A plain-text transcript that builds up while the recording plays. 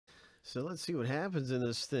So let's see what happens in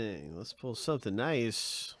this thing. Let's pull something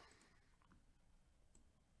nice.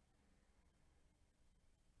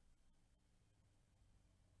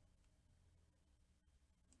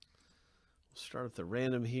 We'll start with the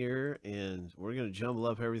random here, and we're going to jumble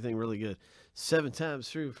up everything really good. 7 times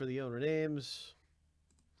through for the owner names.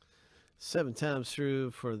 7 times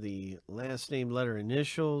through for the last name, letter,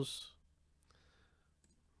 initials.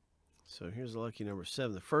 So here's the lucky number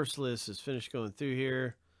 7. The first list is finished going through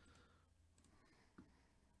here.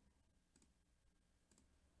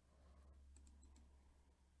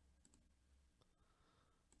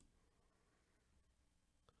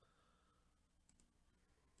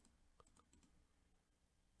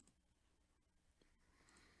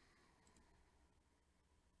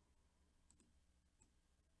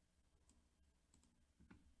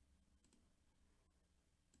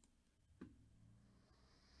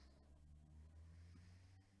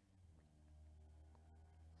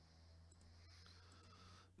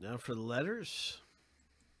 Now for the letters.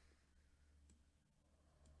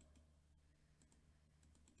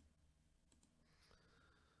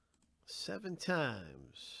 Seven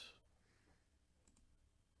times.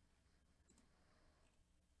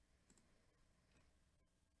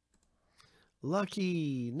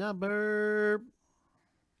 Lucky number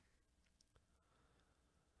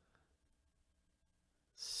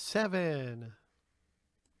 7.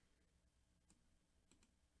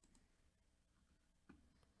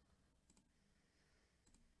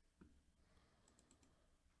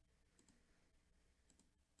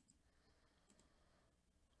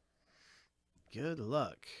 Good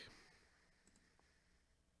luck.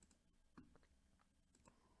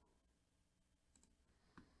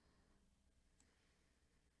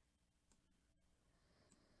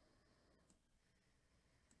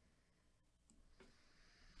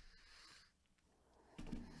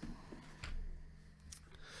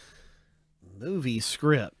 Movie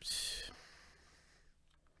script.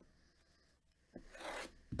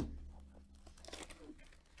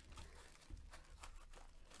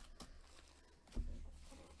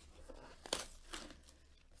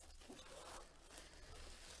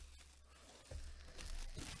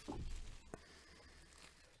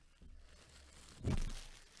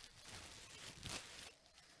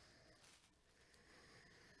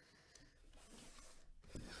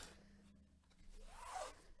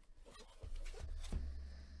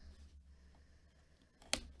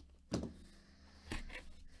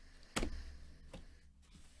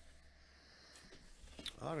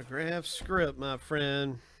 Autograph script, my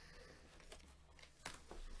friend.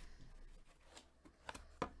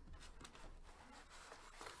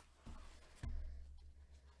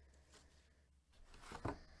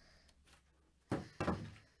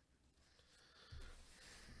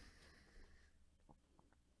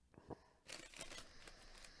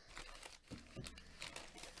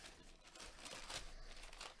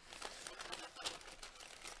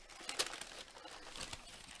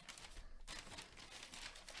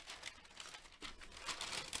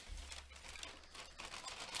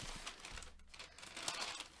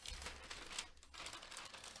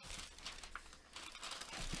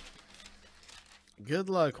 Good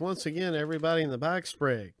luck once again, everybody in the box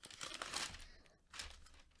break.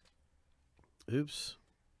 Oops.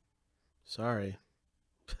 Sorry.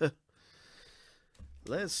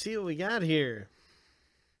 Let's see what we got here.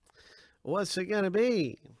 What's it going to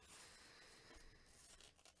be?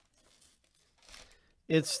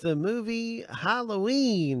 It's the movie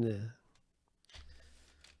Halloween.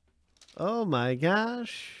 Oh my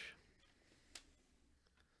gosh.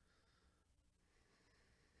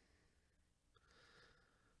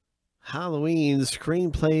 Halloween,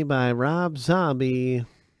 screenplay by Rob Zombie.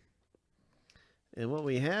 And what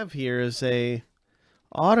we have here is a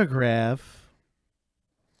autograph.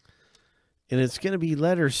 And it's going to be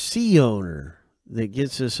letter C owner that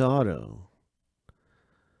gets this auto.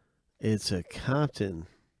 It's a Compton.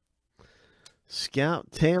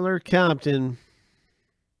 Scout Taylor Compton.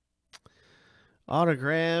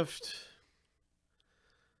 Autographed.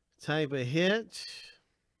 Type of hit.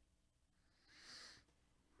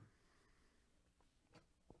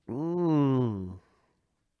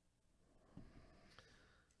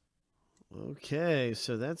 Okay,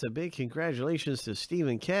 so that's a big congratulations to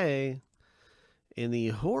Stephen K. in the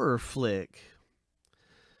horror flick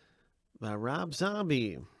by Rob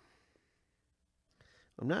Zombie.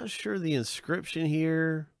 I'm not sure the inscription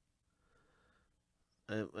here.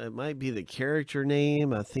 It might be the character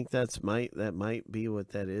name. I think that might be what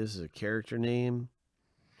that is, a character name.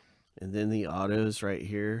 And then the autos right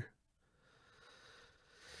here.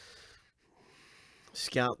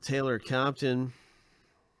 Scout Taylor Compton.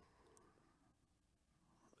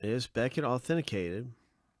 Is Beckett authenticated?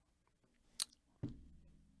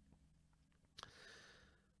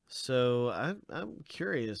 So I'm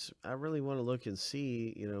curious. I really want to look and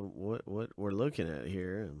see, you know, what we're looking at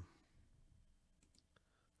here, and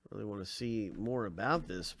really want to see more about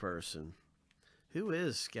this person. Who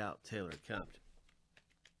is Scout Taylor Compton?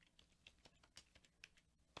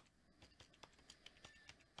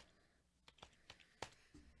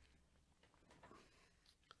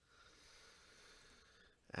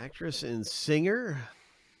 Actress and singer,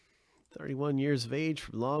 31 years of age,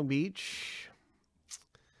 from Long Beach.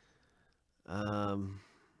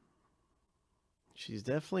 She's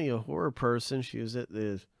definitely a horror person. She was at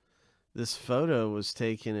this photo was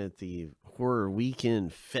taken at the Horror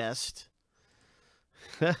Weekend Fest.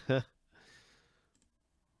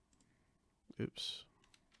 Oops.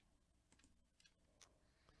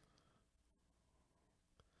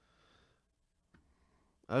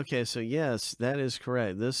 Okay, so yes, that is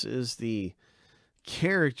correct. This is the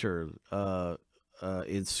character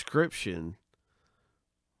inscription.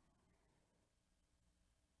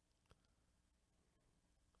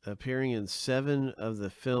 Appearing in 7 of the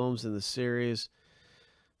films in the series.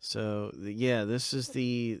 So yeah, this is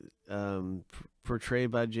the portrayed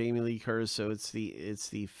by Jamie Lee Curtis. So it's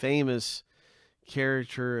the famous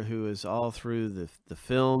character who is all through the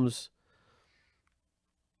films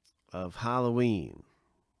of Halloween.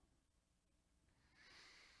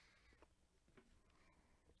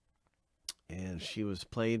 And she was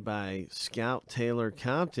played by Scout Taylor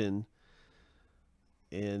Compton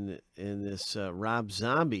in this Rob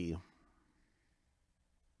Zombie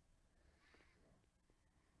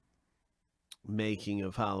making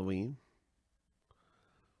of Halloween.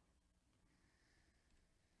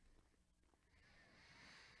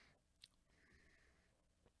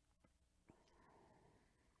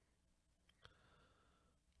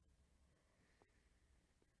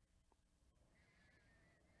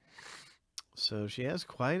 So she has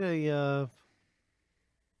quite a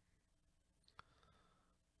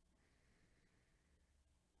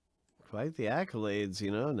quite the accolades,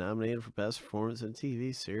 you know, nominated for Best Performance in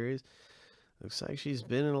TV Series. Looks like she's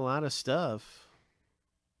been in a lot of stuff.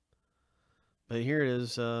 But here it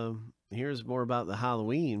is. Here's more about the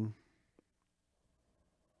Halloween.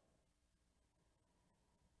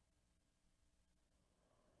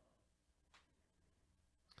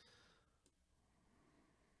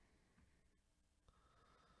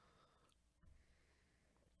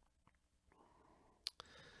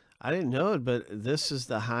 I didn't know it, but this is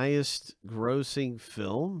the highest grossing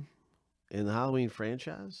film in the Halloween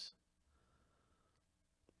franchise.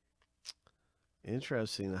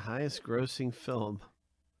 Interesting. The highest grossing film.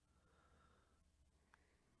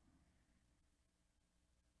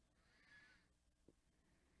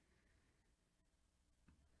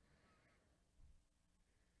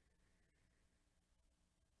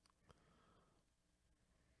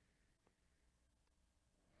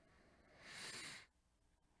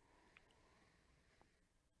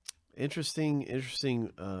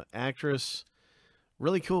 Interesting actress.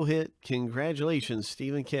 Really cool hit. Congratulations,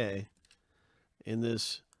 Stephen K. in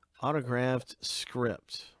this autographed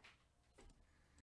script.